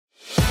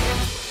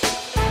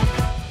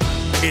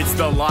It's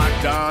the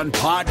Locked On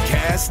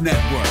Podcast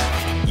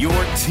Network, your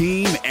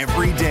team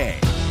every day.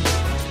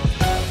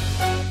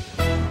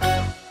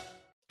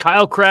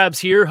 Kyle Krabs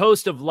here,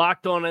 host of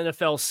Locked On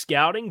NFL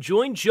Scouting.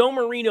 Join Joe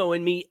Marino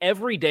and me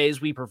every day as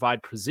we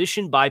provide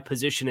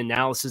position-by-position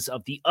analysis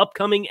of the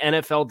upcoming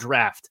NFL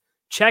Draft.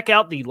 Check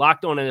out the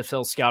Locked On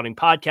NFL Scouting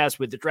podcast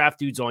with the Draft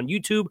Dudes on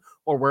YouTube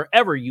or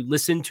wherever you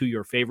listen to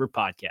your favorite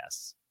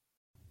podcasts.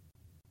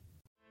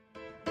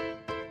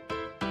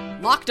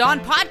 Locked On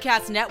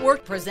Podcast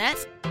Network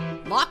presents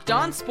Locked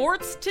On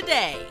Sports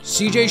Today.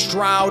 CJ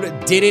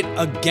Stroud did it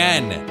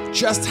again.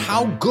 Just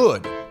how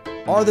good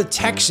are the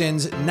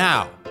Texans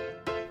now?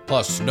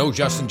 Plus, no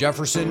Justin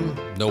Jefferson,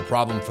 no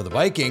problem for the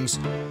Vikings,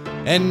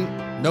 and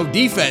no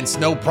defense,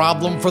 no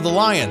problem for the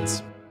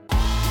Lions.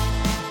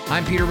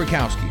 I'm Peter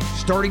Bukowski,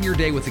 starting your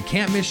day with the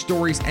can't-miss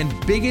stories and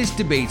biggest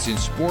debates in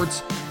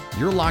sports.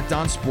 You're Locked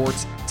On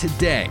Sports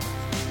Today.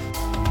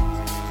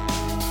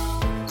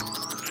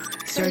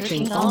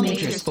 Searching all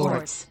major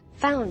sports.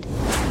 Found.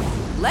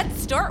 Let's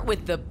start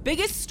with the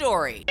biggest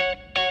story.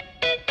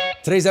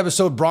 Today's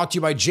episode brought to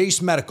you by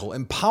Jase Medical.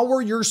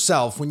 Empower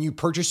yourself when you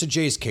purchase a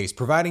Jase case,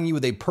 providing you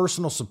with a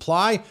personal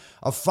supply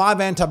of 5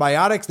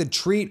 antibiotics that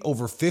treat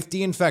over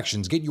 50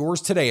 infections. Get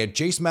yours today at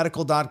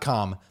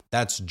jasemedical.com.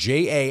 That's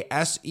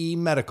JASE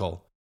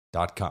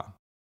medical.com.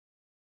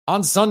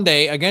 On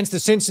Sunday, against the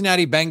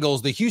Cincinnati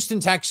Bengals, the Houston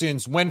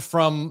Texans went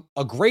from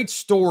a great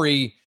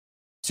story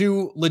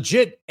to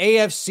legit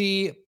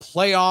AFC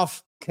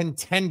playoff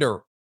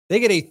contender.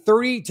 They get a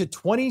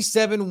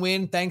 30-27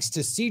 win thanks to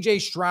CJ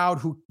Stroud,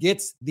 who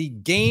gets the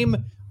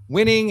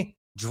game-winning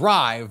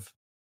drive.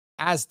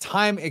 As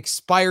time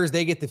expires,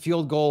 they get the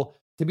field goal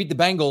to beat the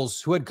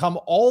Bengals, who had come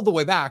all the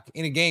way back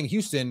in a game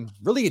Houston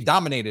really had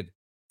dominated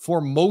for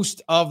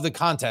most of the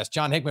contest.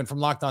 John Hickman from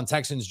Locked On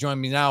Texans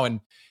joined me now. And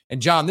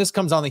John, this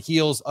comes on the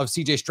heels of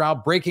CJ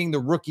Stroud breaking the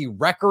rookie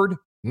record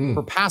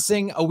for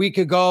passing a week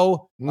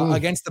ago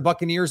against the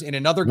Buccaneers in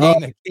another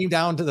game that came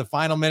down to the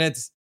final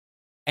minutes.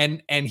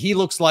 And he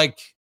looks like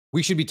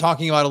we should be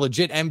talking about a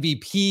legit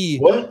MVP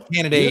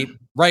candidate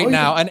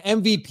now. An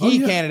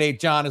MVP candidate,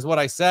 John, is what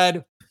I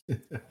said.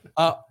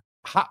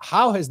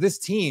 How has this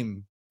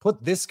team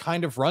put this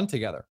kind of run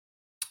together?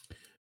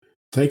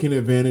 Taking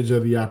advantage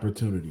of the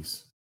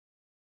opportunities.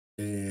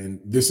 And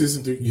this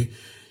isn't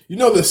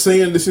the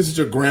saying, this isn't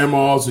your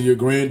grandma's or your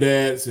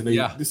granddad's, and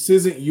this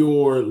isn't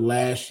your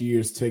last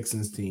year's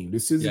Texans team.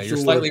 This isn't your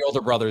slightly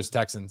older brother's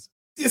Texans.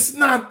 It's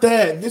not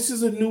that. This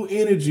is a new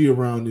energy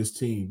around this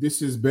team.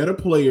 This is better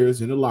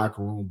players in the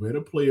locker room,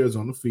 better players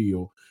on the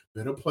field,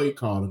 better play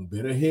calling,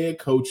 better head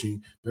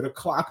coaching, better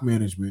clock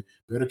management,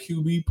 better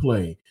QB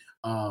play.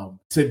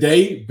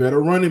 Today,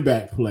 better running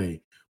back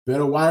play,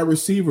 better wide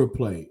receiver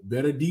play,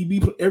 better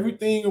DB play.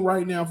 Everything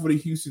right now for the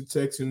Houston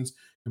Texans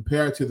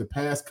compared to the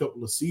past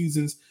couple of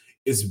seasons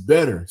is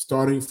better,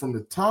 starting from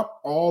the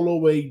top all the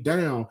way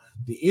down.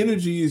 The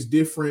energy is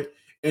different,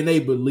 and they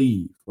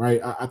believe,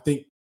 right? I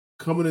think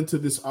coming into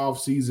this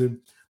offseason,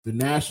 the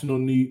national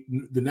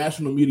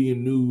media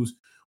news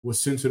was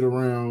centered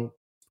around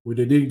where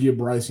they didn't get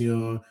Bryce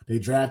Young. They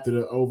drafted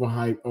an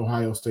overhyped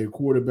Ohio State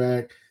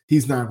quarterback.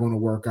 He's not going to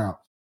work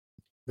out.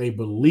 They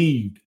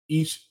believed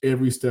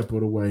every step of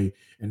the way,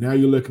 and now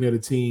you're looking at a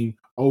team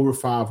over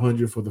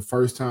 500 for the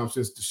first time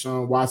since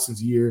Deshaun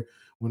Watson's year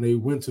when they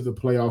went to the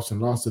playoffs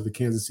and lost to the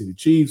Kansas City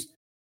Chiefs.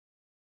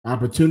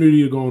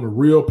 Opportunity to go on a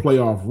real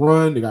playoff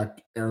run. They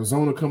got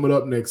Arizona coming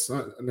up next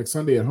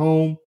Sunday at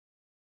home.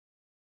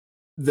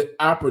 The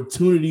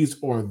opportunities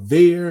are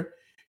there,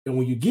 and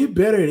when you get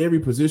better at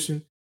every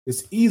position,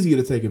 it's easier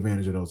to take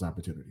advantage of those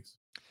opportunities.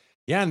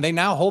 Yeah, and they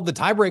now hold the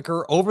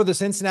tiebreaker over the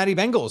Cincinnati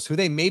Bengals, who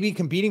they may be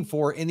competing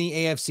for in the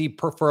AFC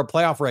for a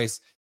playoff race.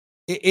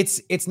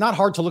 It's not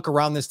hard to look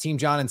around this team,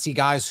 John, and see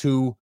guys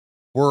who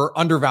were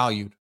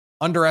undervalued,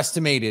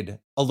 underestimated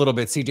a little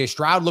bit. CJ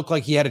Stroud looked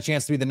like he had a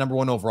chance to be the number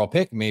 1 overall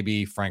pick.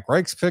 Maybe Frank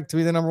Reich's pick to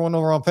be the number 1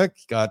 overall pick.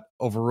 He got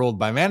overruled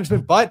by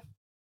management, but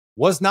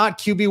was not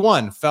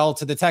QB1, fell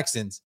to the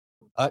Texans.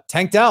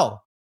 Tank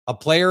Dell, a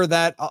player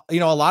that, a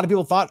lot of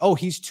people thought,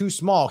 he's too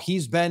small.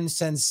 He's been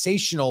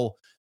sensational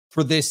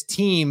for this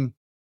team.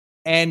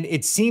 And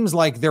it seems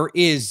like there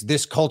is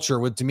this culture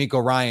with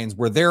DeMeco Ryans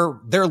where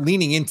they're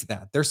leaning into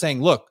that. They're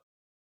saying, look,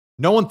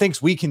 no one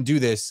thinks we can do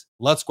this.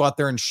 Let's go out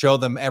there and show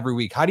them every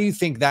week. How do you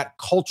think that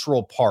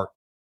cultural part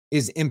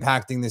is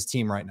impacting this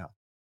team right now?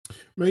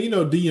 Man,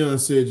 Deion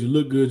said, you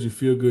look good, you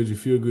feel good,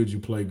 you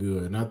play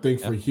good. And I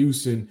think for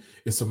Houston,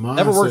 it's a mindset.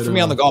 Never worked for me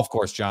on the golf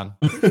course, John.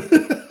 I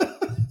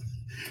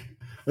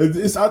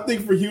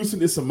think for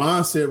Houston, it's a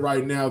mindset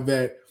right now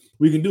that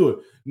we can do it.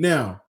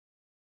 Now,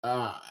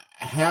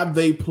 have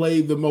they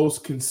played the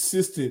most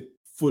consistent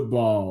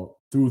football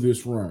through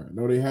this run?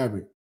 No, they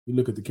haven't. You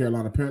look at the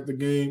Carolina Panther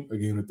game, a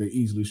game that they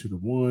easily should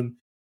have won.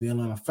 The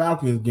Atlanta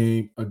Falcons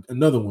game,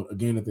 another one, a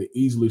game that they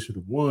easily should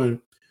have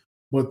won.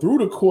 But through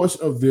the course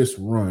of this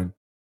run,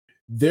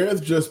 there's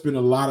just been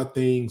a lot of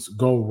things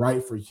go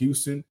right for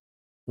Houston.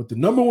 But the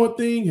number one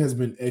thing has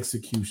been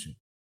execution.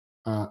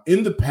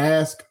 In the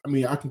past, I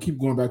mean, I can keep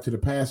going back to the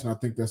past, and I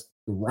think that's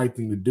the right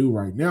thing to do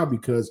right now,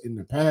 because in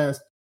the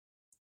past,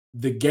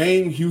 the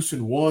game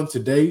Houston won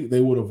today, they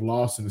would have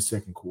lost in the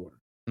second quarter.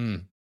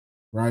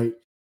 Right?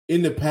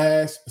 In the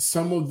past,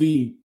 some of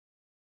the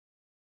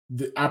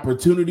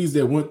opportunities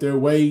that went their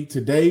way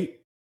today,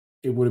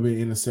 it would have been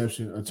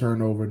interception, a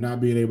turnover,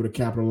 not being able to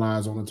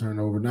capitalize on a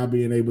turnover, not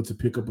being able to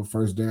pick up a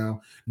first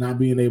down, not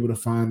being able to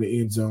find the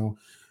end zone.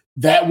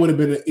 That would have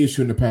been an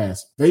issue in the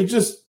past.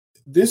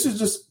 This is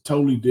just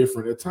totally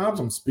different. At times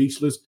I'm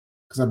speechless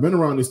because I've been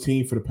around this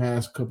team for the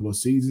past couple of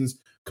seasons,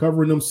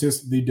 covering them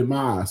since the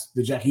demise,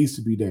 the Jack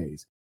Easterby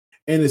days.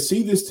 And to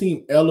see this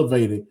team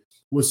elevated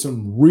with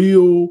some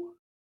real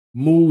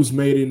moves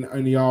made in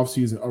the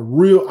offseason, a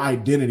real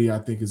identity, I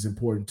think, is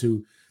important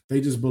too. They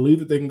just believe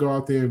that they can go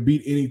out there and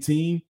beat any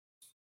team,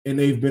 and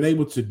they've been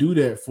able to do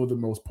that for the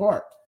most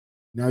part.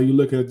 Now you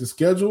look at the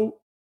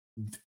schedule,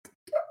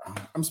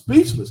 I'm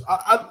speechless.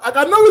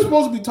 I know we're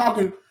supposed to be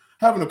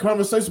having a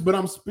conversation, but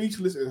I'm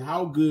speechless at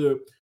how good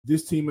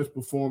this team has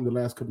performed the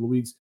last couple of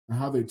weeks and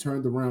how they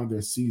turned around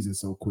their season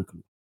so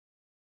quickly.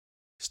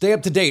 Stay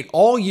up to date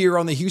all year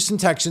on the Houston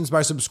Texans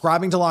by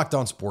subscribing to Locked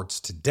On Sports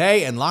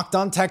today and Locked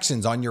On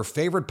Texans on your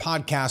favorite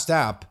podcast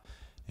app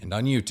and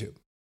on YouTube.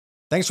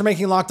 Thanks for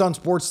making Locked On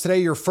Sports today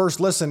your first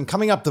listen.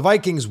 Coming up, the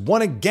Vikings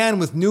won again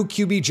with new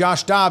QB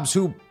Josh Dobbs,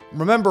 who,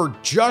 remember,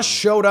 just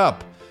showed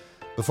up.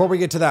 Before we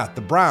get to that,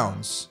 the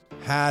Browns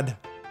had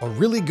a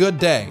really good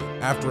day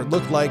after it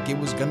looked like it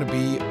was going to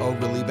be a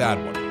really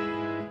bad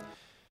one.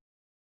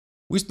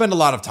 We spend a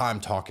lot of time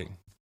talking,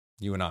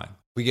 you and I.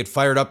 We get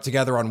fired up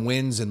together on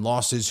wins and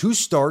losses, who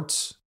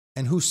starts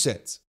and who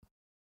sits.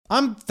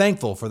 I'm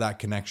thankful for that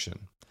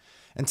connection.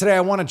 And today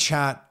I want to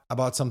chat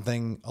about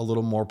something a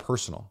little more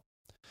personal.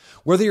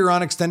 Whether you're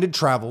on extended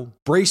travel,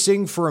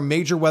 bracing for a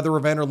major weather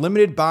event, or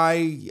limited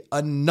by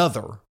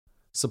another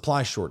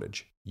supply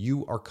shortage,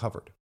 you are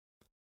covered.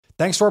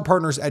 Thanks to our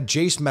partners at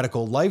Jace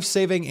Medical,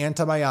 life-saving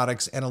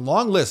antibiotics and a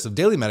long list of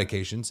daily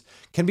medications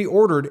can be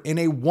ordered in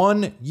a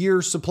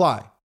 1-year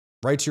supply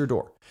right to your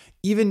door.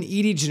 Even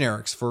ED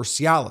generics for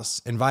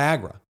Cialis and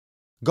Viagra.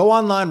 Go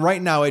online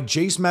right now at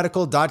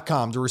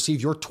jacemedical.com to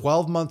receive your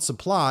 12-month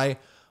supply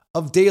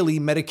of daily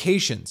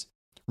medications.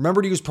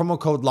 Remember to use promo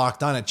code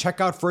LOCKEDON at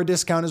checkout for a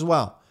discount as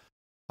well.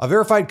 A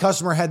verified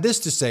customer had this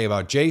to say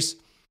about Jace: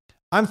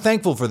 "I'm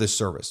thankful for this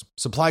service.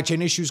 Supply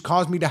chain issues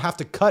caused me to have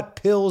to cut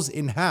pills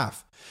in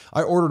half.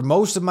 I ordered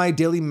most of my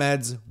daily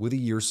meds with a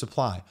year's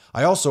supply.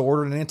 I also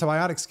ordered an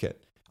antibiotics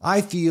kit.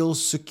 I feel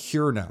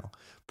secure now.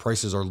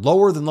 Prices are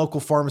lower than local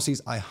pharmacies.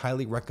 I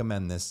highly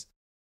recommend this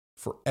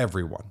for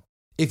everyone."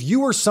 If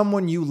you or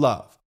someone you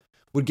love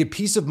would get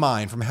peace of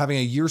mind from having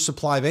a year's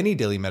supply of any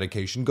daily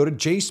medication, go to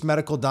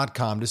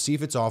jacemedical.com to see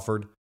if it's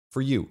offered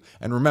for you.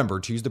 And remember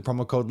to use the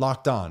promo code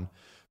LOCKEDON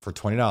for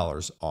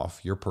 $20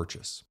 off your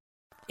purchase.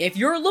 If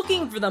you're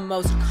looking for the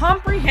most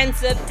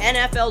comprehensive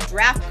NFL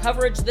draft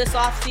coverage this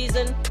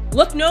offseason,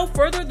 look no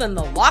further than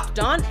the Locked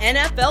On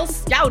NFL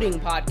Scouting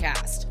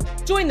Podcast.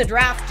 Join the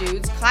draft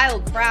dudes,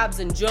 Kyle Krabs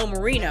and Joe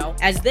Marino,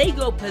 as they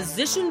go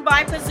position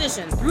by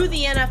position through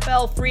the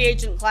NFL free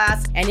agent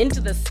class and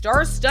into the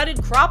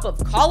star-studded crop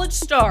of college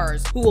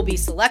stars who will be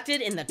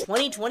selected in the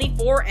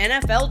 2024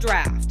 NFL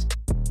Draft.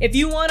 If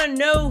you want to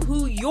know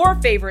who your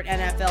favorite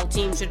NFL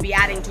team should be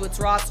adding to its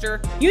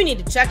roster, you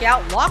need to check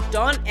out Locked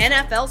On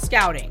NFL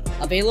Scouting,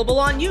 available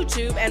on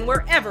YouTube and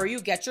wherever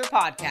you get your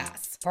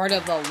podcasts. Part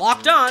of the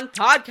Locked On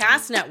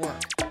Podcast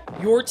Network,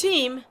 your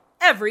team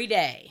every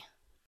day.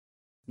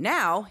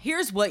 Now,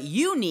 here's what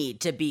you need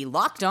to be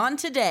locked on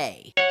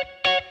today.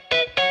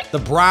 The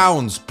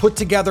Browns put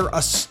together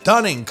a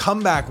stunning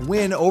comeback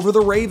win over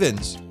the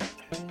Ravens.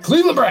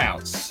 Cleveland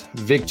Browns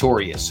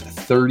victorious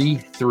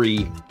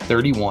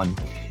 33-31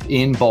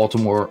 in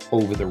Baltimore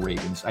over the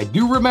Ravens. I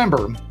do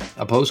remember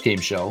a post-game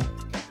show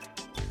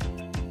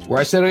where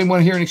I said I didn't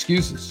want to hear any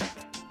excuses.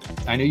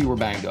 I knew you were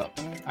banged up.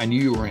 I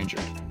knew you were injured.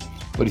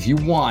 But if you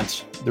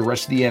want the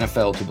rest of the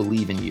NFL to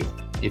believe in you,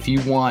 if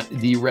you want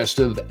the rest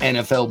of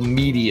NFL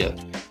media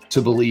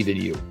to believe in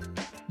you,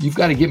 you've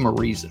got to give them a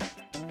reason.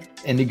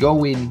 And to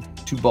go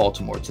into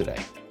Baltimore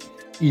today,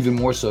 even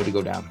more so to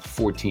go down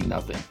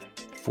 14-0,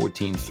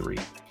 14-3,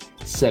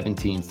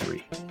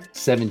 17-3,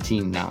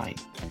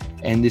 17-9.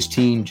 And this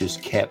team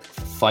just kept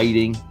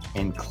fighting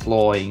and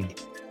clawing,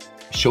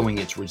 showing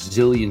its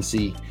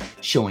resiliency,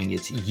 showing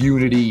its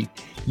unity.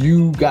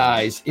 You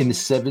guys, in the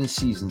 7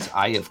 seasons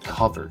I have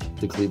covered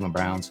the Cleveland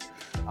Browns,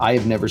 I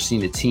have never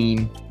seen a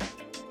team,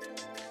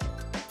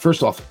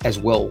 first off, as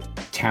well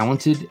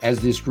talented as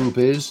this group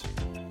is,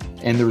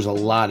 and there's a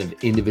lot of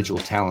individual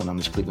talent on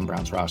this Cleveland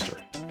Browns roster.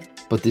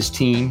 But this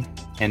team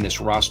and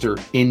this roster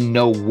in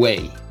no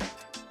way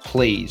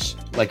plays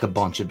like a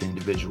bunch of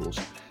individuals.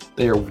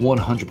 They are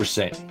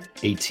 100%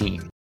 a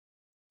team.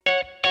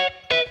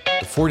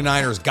 The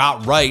 49ers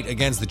got right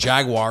against the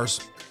Jaguars.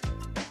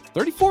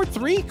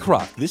 34-3,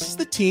 Croc. This is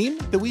the team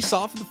that we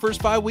saw for the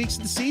first 5 weeks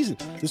of the season.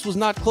 This was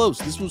not close.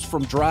 This was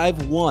from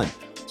drive 1.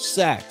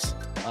 Sacks,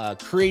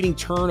 creating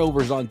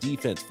turnovers on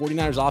defense.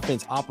 49ers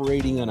offense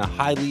operating on a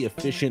highly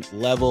efficient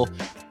level,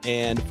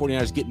 and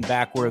 49ers getting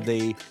back where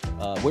they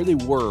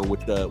were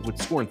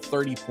with scoring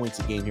 30 points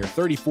a game here,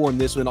 34 in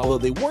this one, although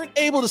they weren't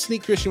able to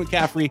sneak Christian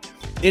McCaffrey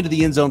into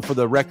the end zone for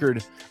the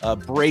record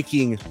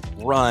breaking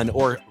run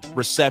or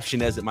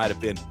reception as it might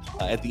have been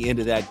at the end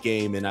of that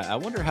game. And I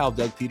wonder how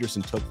Doug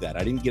Peterson took that.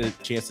 I didn't get a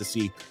chance to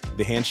see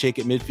the handshake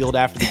at midfield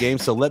after the game,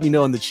 so let me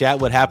know in the chat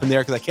what happened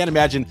there, because I can't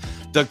imagine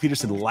Doug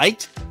Peterson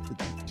liked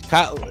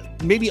Kyle,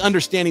 maybe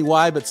understanding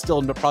why, but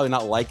still probably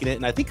not liking it.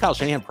 And I think Kyle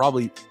Shanahan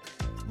probably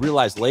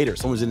realized later,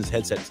 someone was in his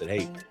headset and said,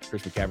 hey,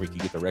 Chris McCaffrey can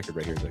get the record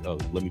right here. He's like, oh,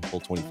 let me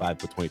pull 25,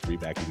 put 23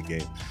 back in the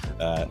game.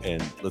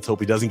 And let's hope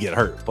he doesn't get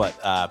hurt. But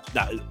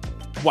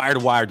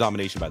wire-to-wire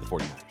domination by the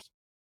 49ers.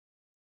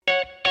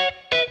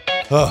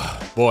 Oh,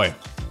 boy.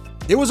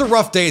 It was a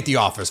rough day at the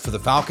office for the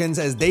Falcons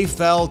as they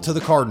fell to the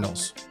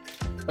Cardinals.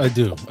 I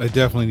do. I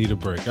definitely need a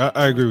break.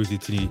 I agree with you,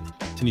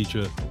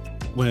 Tanisha.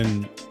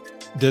 When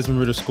Desmond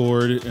Ridder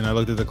scored and I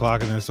looked at the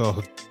clock and I saw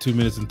 2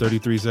 minutes and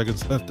 33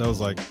 seconds left, I was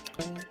like,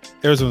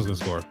 Arizona's going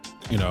to score.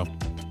 You know,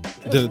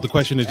 the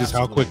question is just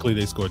how quickly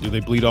they score. Do they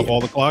bleed off all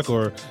the clock,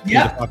 or do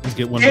the Falcons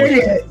get one more?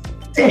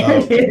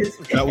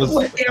 That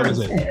was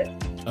it.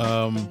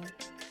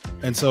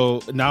 And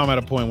so now I'm at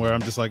a point where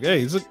I'm just like,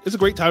 hey, it's a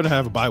great time to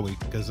have a bye week,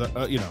 because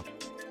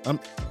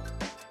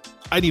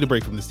I need a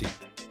break from this team.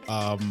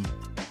 I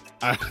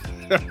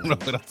don't know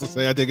what else to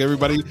say. I think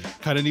everybody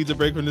kind of needs a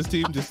break from this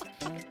team. Just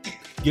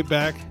get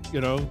back,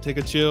 take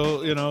a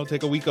chill,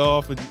 take a week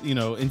off, and,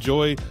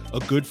 enjoy a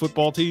good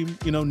football team,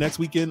 next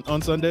weekend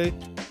on Sunday.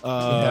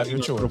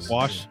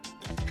 Wash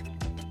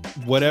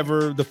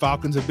whatever the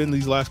Falcons have been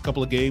these last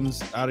couple of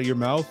games out of your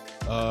mouth,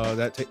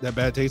 that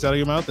bad taste out of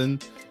your mouth,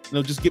 and,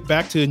 just get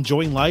back to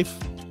enjoying life,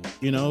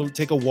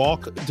 take a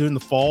walk during the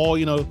fall,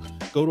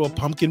 go to a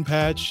pumpkin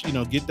patch,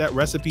 get that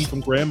recipe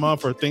from grandma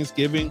for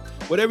Thanksgiving,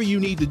 whatever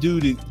you need to do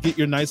to get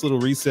your nice little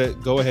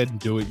reset, go ahead and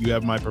do it. You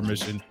have my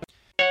permission.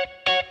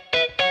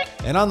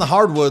 And on the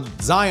hardwood,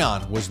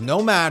 Zion was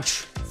no match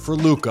for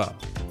Luka.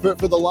 For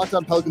the Locked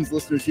On Pelicans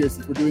listeners here,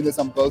 since we're doing this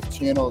on both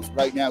channels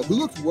right now, who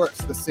looks worse,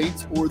 the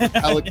Saints or the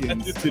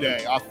Pelicans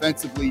today,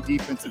 offensively,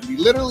 defensively,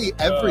 literally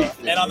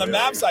everything? And on the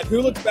map side,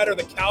 who looks better,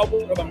 the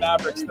Cowboys or the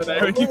Mavericks today?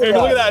 Look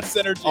at that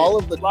synergy. All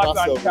of the Locked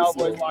On crossovers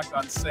Cowboys, here. Locked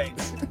On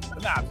Saints. The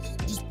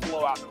Mavericks just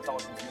blow out the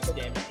Pelicans in this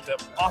game. The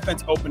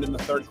offense opened in the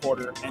third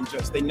quarter, and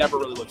they never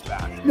really looked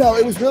back. No,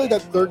 it was really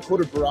that third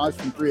quarter barrage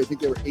from three. I think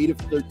they were 8 of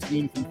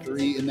 13 from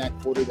three in that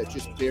quarter that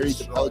just buried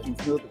the Pelicans.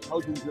 The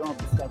Pelicans were on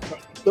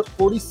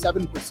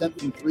 47%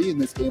 from three in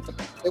this game.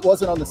 It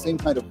wasn't on the same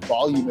kind of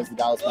volume as the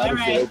Dallas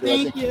Mavericks did, over,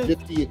 I think,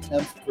 50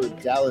 attempts for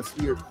Dallas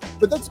here.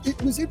 But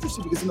it was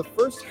interesting because in the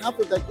first half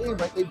of that game,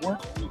 right, they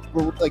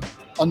were like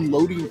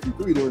unloading from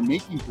three. They were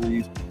making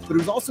threes, but it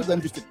was also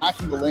them just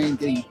attacking the lane,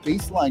 getting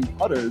baseline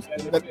cutters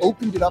that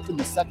opened it up in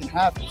the second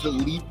half to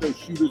leave those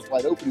shooters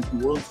wide open as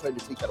New Orleans tried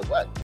to take that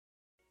away.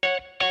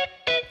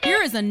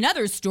 Here is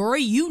another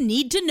story you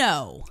need to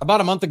know.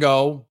 About a month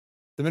ago,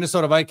 the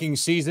Minnesota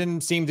Vikings season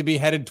seemed to be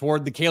headed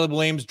toward the Caleb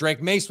Williams,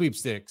 Drake May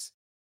sweepstakes.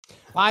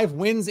 5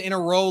 wins in a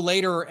row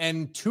later,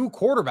 and 2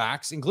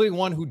 quarterbacks, including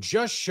one who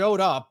just showed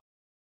up.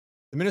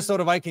 The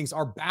Minnesota Vikings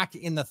are back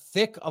in the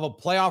thick of a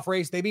playoff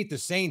race. They beat the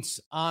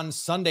Saints on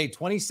Sunday,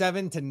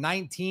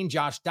 27-19.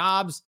 Josh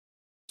Dobbs,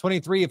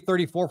 23 of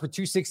 34 for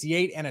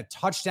 268 and a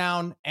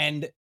touchdown,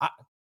 and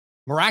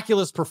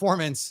miraculous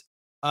performance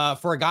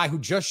for a guy who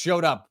just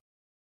showed up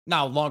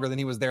now longer than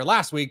he was there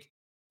last week.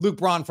 Luke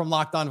Braun from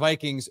Locked On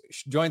Vikings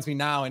joins me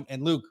now.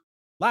 And Luke,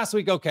 last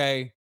week,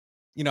 okay,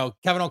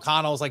 Kevin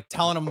O'Connell's like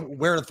telling him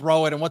where to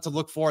throw it and what to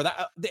look for.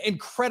 The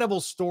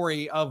incredible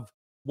story of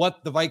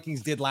what the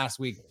Vikings did last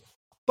week.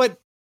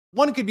 But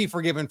one could be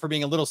forgiven for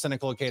being a little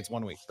cynical. Okay, it's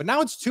 1 week, but now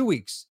it's 2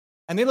 weeks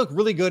and they look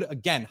really good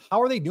again.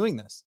 How are they doing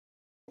this?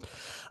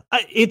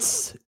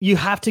 You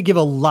have to give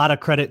a lot of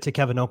credit to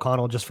Kevin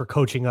O'Connell just for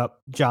coaching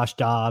up Josh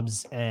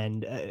Dobbs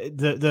and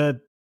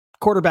the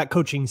quarterback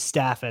coaching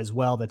staff as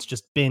well. That's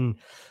just been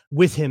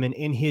with him and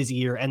in his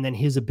ear, and then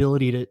his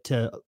ability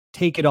to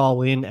take it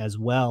all in as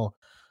well.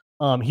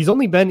 He's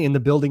only been in the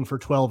building for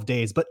 12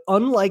 days, but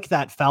unlike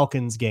that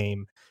Falcons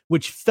game,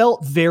 which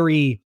felt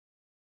very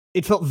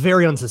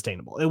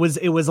unsustainable. It was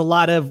a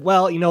lot of,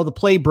 the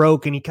play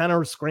broke and he kind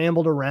of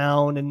scrambled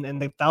around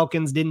and the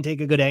Falcons didn't take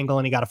a good angle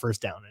and he got a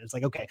first down. And it's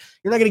like, okay,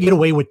 you're not going to get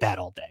away with that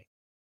all day.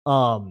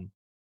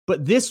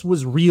 But this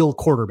was real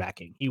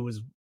quarterbacking. He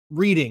was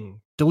reading,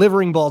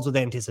 delivering balls with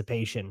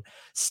anticipation,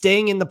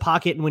 staying in the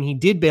pocket. And when he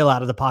did bail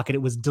out of the pocket,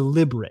 it was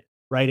deliberate,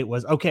 right? It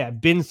was, okay,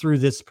 I've been through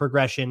this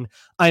progression.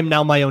 I'm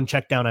now my own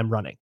check down. I'm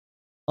running.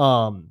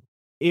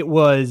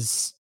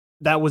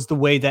 That was the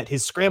way that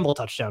his scramble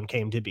touchdown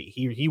came to be.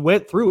 He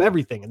went through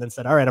everything and then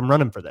said, all right, I'm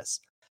running for this.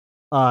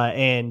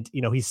 And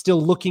he's still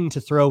looking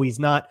to throw. He's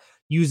not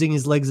using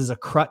his legs as a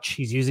crutch.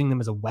 He's using them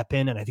as a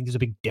weapon. And I think there's a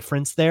big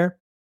difference there.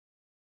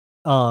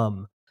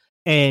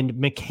 And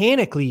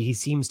mechanically, he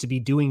seems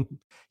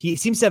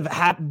to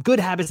have good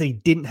habits that he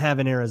didn't have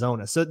in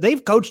Arizona. So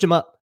they've coached him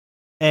up.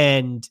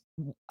 And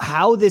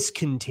how this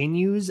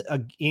continues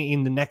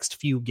in the next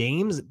few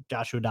games,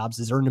 Joshua Dobbs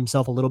has earned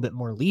himself a little bit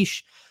more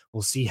leash.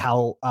 We'll see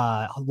how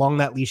long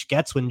that leash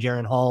gets when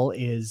Jaren Hall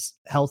is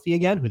healthy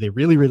again, who they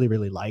really, really,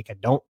 really like. I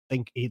don't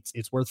think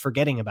it's worth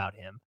forgetting about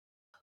him.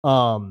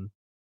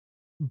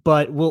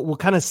 But we'll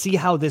kind of see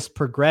how this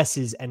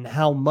progresses and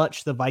how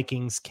much the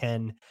Vikings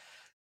can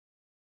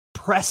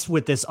press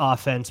with this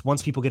offense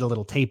once people get a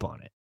little tape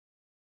on it.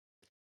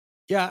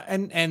 Yeah,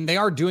 and they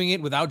are doing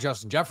it without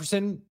Justin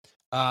Jefferson.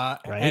 Right.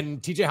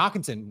 And TJ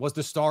Hawkinson was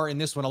the star in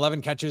this one,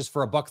 11 catches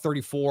for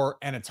 $134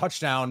 and a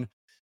touchdown.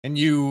 And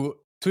you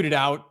tweeted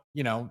out,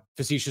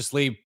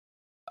 facetiously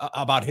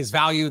about his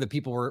value that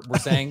people were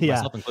saying, yeah.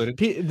 myself included.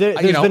 There's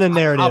been a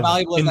narrative how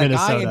valuable in is that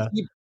Minnesota.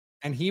 guy?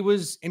 And he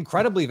was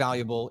incredibly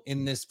valuable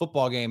in this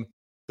football game.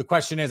 The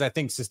question is, I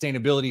think,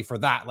 sustainability for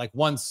that. Like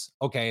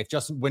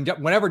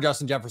whenever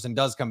Justin Jefferson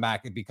does come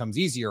back, it becomes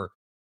easier.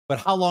 But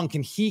how long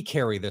can he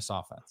carry this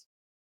offense?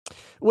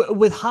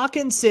 With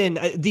Hawkinson,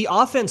 the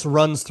offense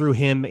runs through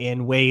him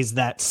in ways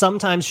that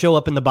sometimes show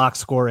up in the box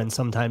score and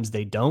sometimes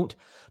they don't.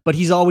 But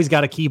he's always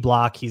got a key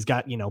block. He's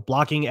got,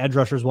 blocking edge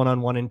rushers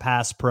one-on-one in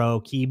pass pro,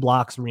 key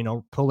blocks,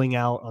 pulling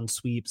out on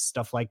sweeps,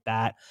 stuff like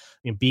that,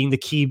 being the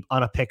key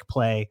on a pick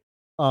play.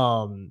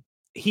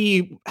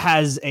 He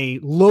has a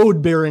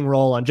load-bearing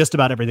role on just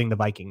about everything the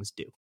Vikings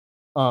do.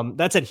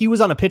 That said, he was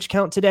on a pitch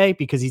count today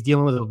because he's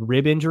dealing with a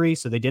rib injury.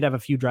 So they did have a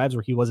few drives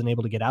where he wasn't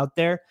able to get out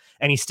there,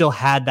 and he still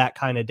had that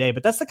kind of day.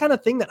 But that's the kind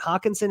of thing that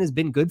Hawkinson has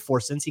been good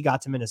for since he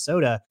got to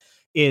Minnesota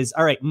is,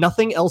 all right,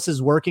 nothing else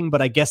is working,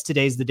 but I guess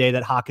today's the day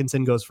that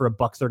Hawkinson goes for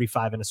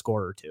 $135 and a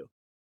score or two.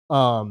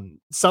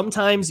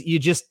 Sometimes you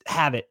just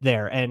have it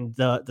there, and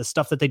the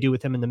stuff that they do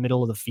with him in the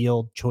middle of the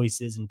field,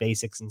 choices and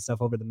basics and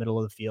stuff over the middle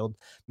of the field,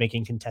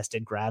 making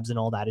contested grabs and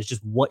all that is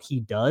just what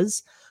he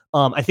does.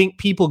 I think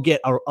people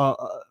get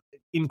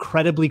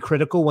incredibly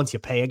critical once you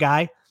pay a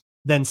guy.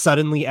 Then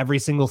suddenly every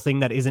single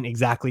thing that isn't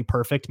exactly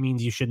perfect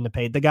means you shouldn't have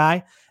paid the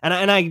guy.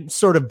 And I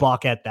sort of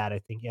balk at that. I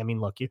think,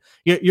 look,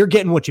 you're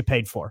getting what you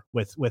paid for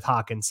with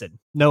Hawkinson.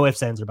 No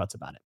ifs, ands, or buts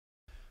about it.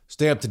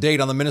 Stay up to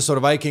date on the Minnesota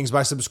Vikings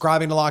by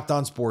subscribing to Locked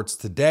On Sports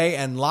today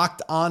and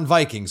Locked On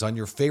Vikings on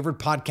your favorite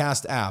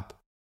podcast app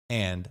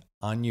and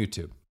on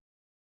YouTube.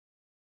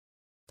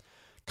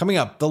 Coming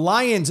up, the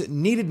Lions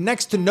needed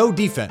next to no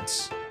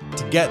defense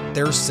to get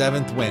their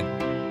 7th win,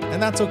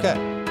 and that's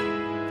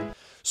okay.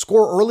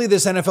 Score early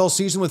this NFL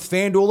season with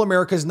FanDuel,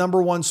 America's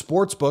 #1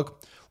 sportsbook.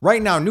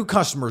 Right now, new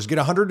customers get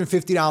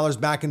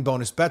 $150 back in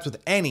bonus bets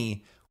with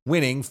any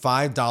winning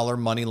 $5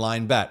 money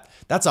line bet.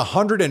 That's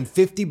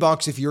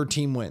 $150 if your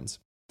team wins.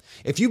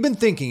 If you've been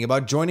thinking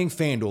about joining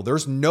FanDuel,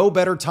 there's no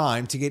better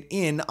time to get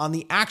in on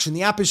the action.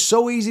 The app is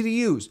so easy to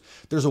use.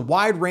 There's a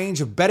wide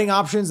range of betting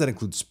options that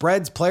include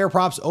spreads, player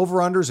props,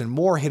 over-unders, and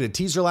more. Hit a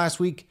teaser last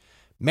week.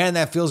 Man,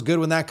 that feels good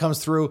when that comes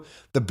through.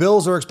 The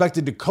Bills are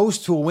expected to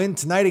coast to a win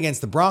tonight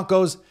against the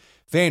Broncos.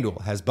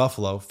 FanDuel has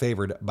Buffalo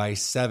favored by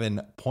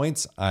 7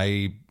 points.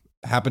 I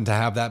happen to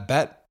have that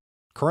bet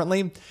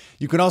currently.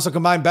 You can also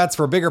combine bets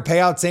for a bigger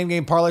payout. Same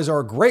game parlays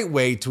are a great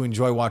way to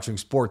enjoy watching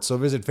sports. So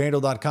visit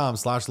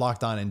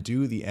FanDuel.com/lockedon and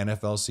do the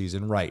NFL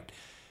season right.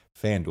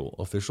 FanDuel,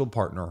 official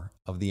partner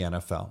of the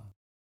NFL.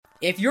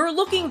 If you're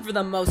looking for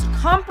the most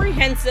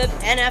comprehensive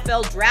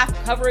NFL draft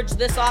coverage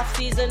this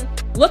offseason,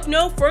 look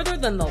no further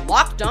than the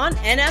Locked On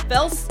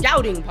NFL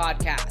Scouting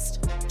Podcast.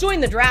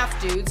 Join the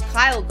draft dudes,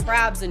 Kyle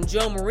Krabs and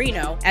Joe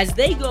Marino, as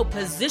they go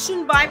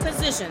position by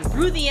position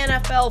through the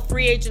NFL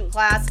free agent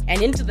class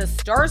and into the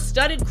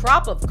star-studded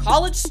crop of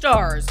college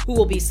stars who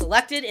will be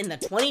selected in the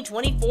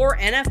 2024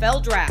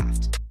 NFL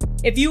Draft.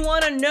 If you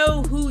want to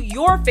know who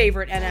your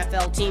favorite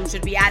NFL team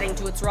should be adding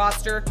to its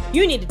roster,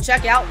 you need to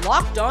check out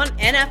Locked On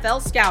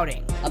NFL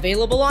Scouting,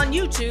 available on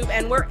YouTube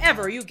and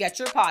wherever you get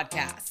your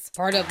podcasts.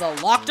 Part of the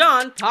Locked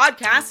On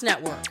Podcast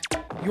Network,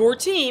 your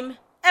team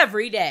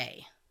every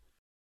day.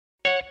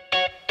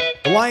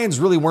 The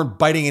Lions really weren't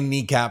biting in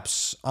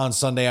kneecaps on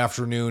Sunday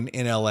afternoon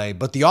in LA,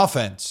 but the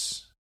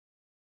offense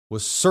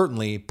was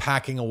certainly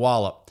packing a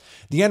wallop.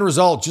 The end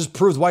result just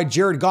proves why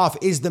Jared Goff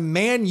is the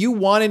man you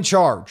want in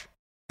charge,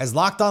 as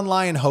Locked On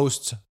Lion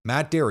host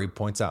Matt Derry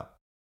points out.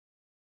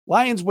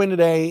 Lions win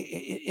today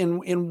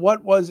in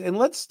what was, and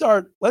let's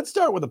start with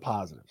the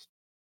positives.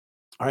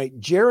 All right,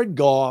 Jared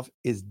Goff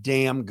is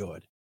damn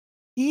good.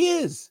 He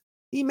is.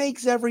 He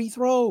makes every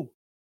throw.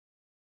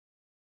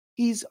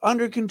 He's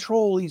under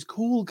control. He's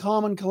cool,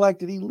 calm, and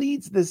collected. He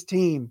leads this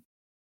team.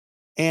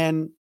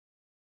 And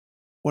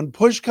when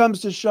push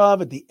comes to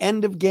shove at the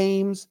end of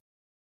games,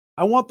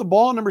 I want the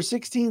ball in number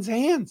 16's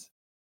hands.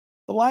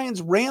 The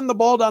Lions ran the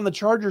ball down the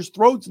Chargers'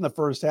 throats in the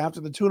first half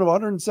to the tune of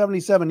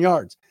 177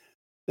 yards.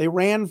 They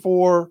ran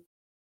for,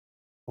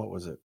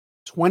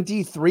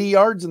 23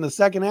 yards in the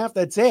second half?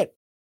 That's it.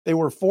 They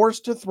were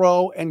forced to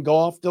throw, and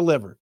Goff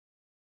delivered.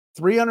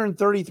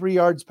 333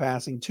 yards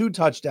passing, 2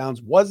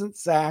 touchdowns, wasn't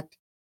sacked,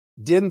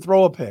 didn't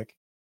throw a pick.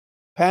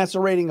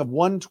 Passer rating of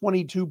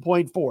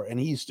 122.4, and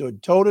he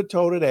stood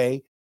toe-to-toe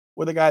today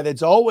with a guy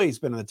that's always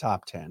been in the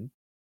top 10,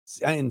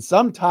 in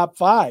some top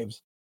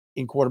 5s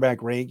in quarterback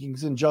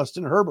rankings, in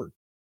Justin Herbert.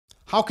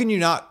 How can you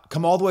not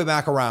come all the way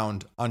back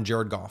around on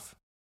Jared Goff?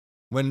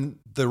 When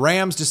the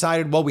Rams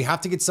decided, well, we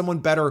have to get someone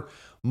better,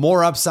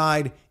 more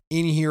upside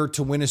in here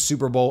to win a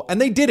Super Bowl.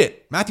 And they did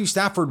it. Matthew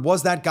Stafford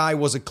was that guy,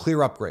 was a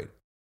clear upgrade.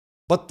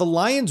 But the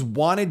Lions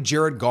wanted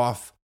Jared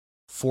Goff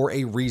for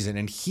a reason,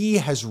 and he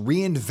has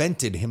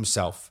reinvented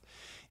himself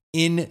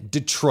in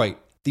Detroit.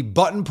 The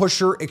button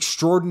pusher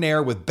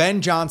extraordinaire with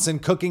Ben Johnson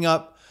cooking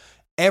up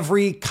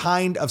every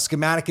kind of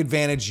schematic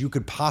advantage you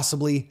could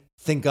possibly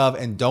think of.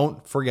 And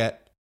don't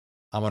forget,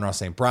 Amon-Ra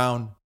St.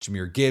 Brown,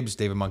 Jahmyr Gibbs,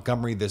 David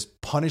Montgomery, this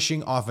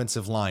punishing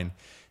offensive line.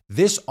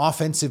 This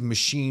offensive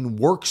machine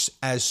works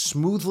as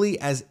smoothly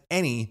as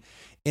any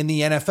in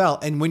the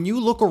NFL. And when you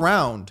look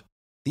around,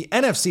 the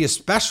NFC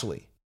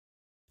especially,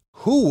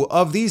 who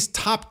of these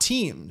top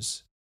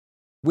teams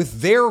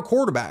with their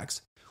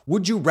quarterbacks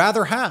would you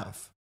rather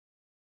have?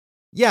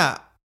 Yeah,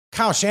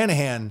 Kyle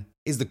Shanahan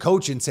is the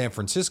coach in San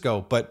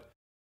Francisco, but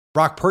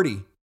Brock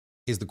Purdy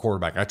is the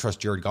quarterback. I trust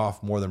Jared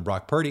Goff more than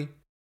Brock Purdy.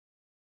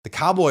 The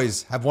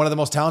Cowboys have one of the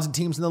most talented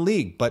teams in the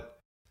league,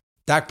 but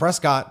Dak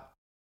Prescott,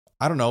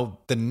 I don't know,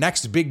 the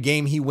next big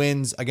game he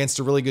wins against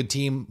a really good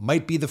team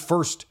might be the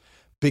first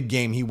big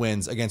game he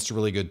wins against a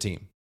really good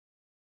team.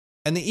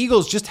 And the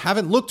Eagles just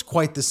haven't looked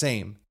quite the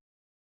same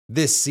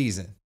this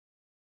season.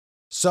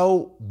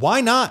 So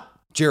why not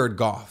Jared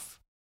Goff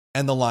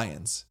and the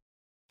Lions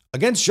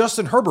against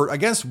Justin Herbert,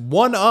 against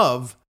one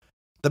of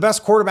the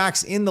best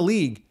quarterbacks in the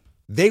league?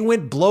 They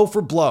went blow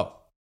for blow,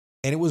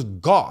 and it was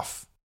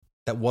Goff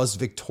that was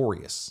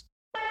victorious.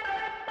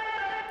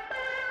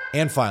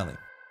 And finally,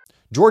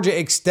 Georgia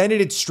extended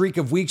its streak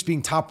of weeks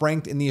being top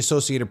ranked in the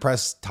Associated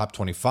Press top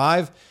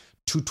 25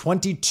 to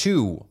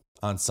 22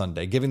 on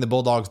Sunday, giving the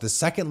Bulldogs the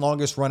second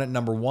longest run at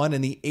number 1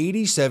 in the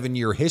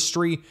 87-year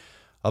history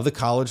of the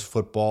college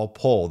football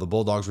poll. The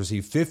Bulldogs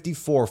received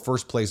 54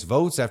 first-place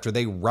votes after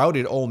they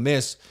routed Ole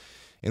Miss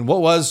in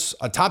what was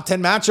a top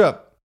 10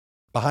 matchup.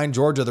 Behind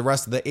Georgia, the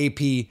rest of the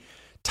AP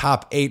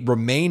top 8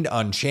 remained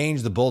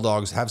unchanged. The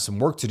Bulldogs have some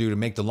work to do to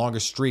make the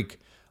longest streak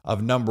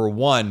of number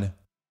 1.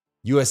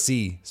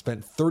 USC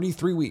spent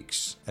 33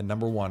 weeks at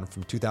number 1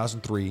 from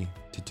 2003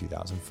 to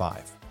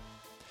 2005.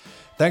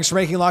 Thanks for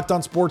making Locked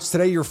On Sports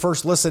today your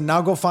first listen.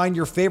 Now go find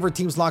your favorite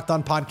team's Locked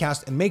On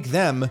podcast and make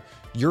them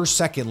your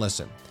second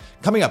listen.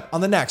 Coming up on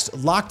the next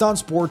Locked On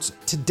Sports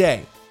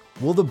Today,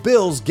 will the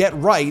Bills get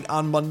right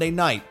on Monday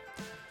night?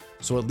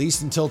 So at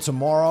least until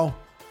tomorrow,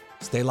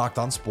 stay Locked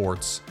On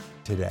Sports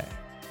Today.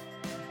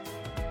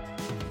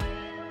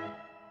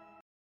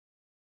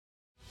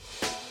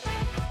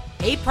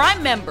 Hey,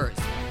 Prime members,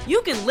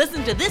 you can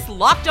listen to this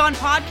Locked On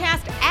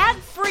podcast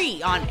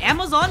ad-free on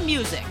Amazon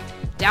Music.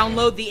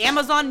 Download the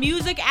Amazon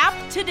Music app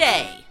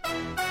today.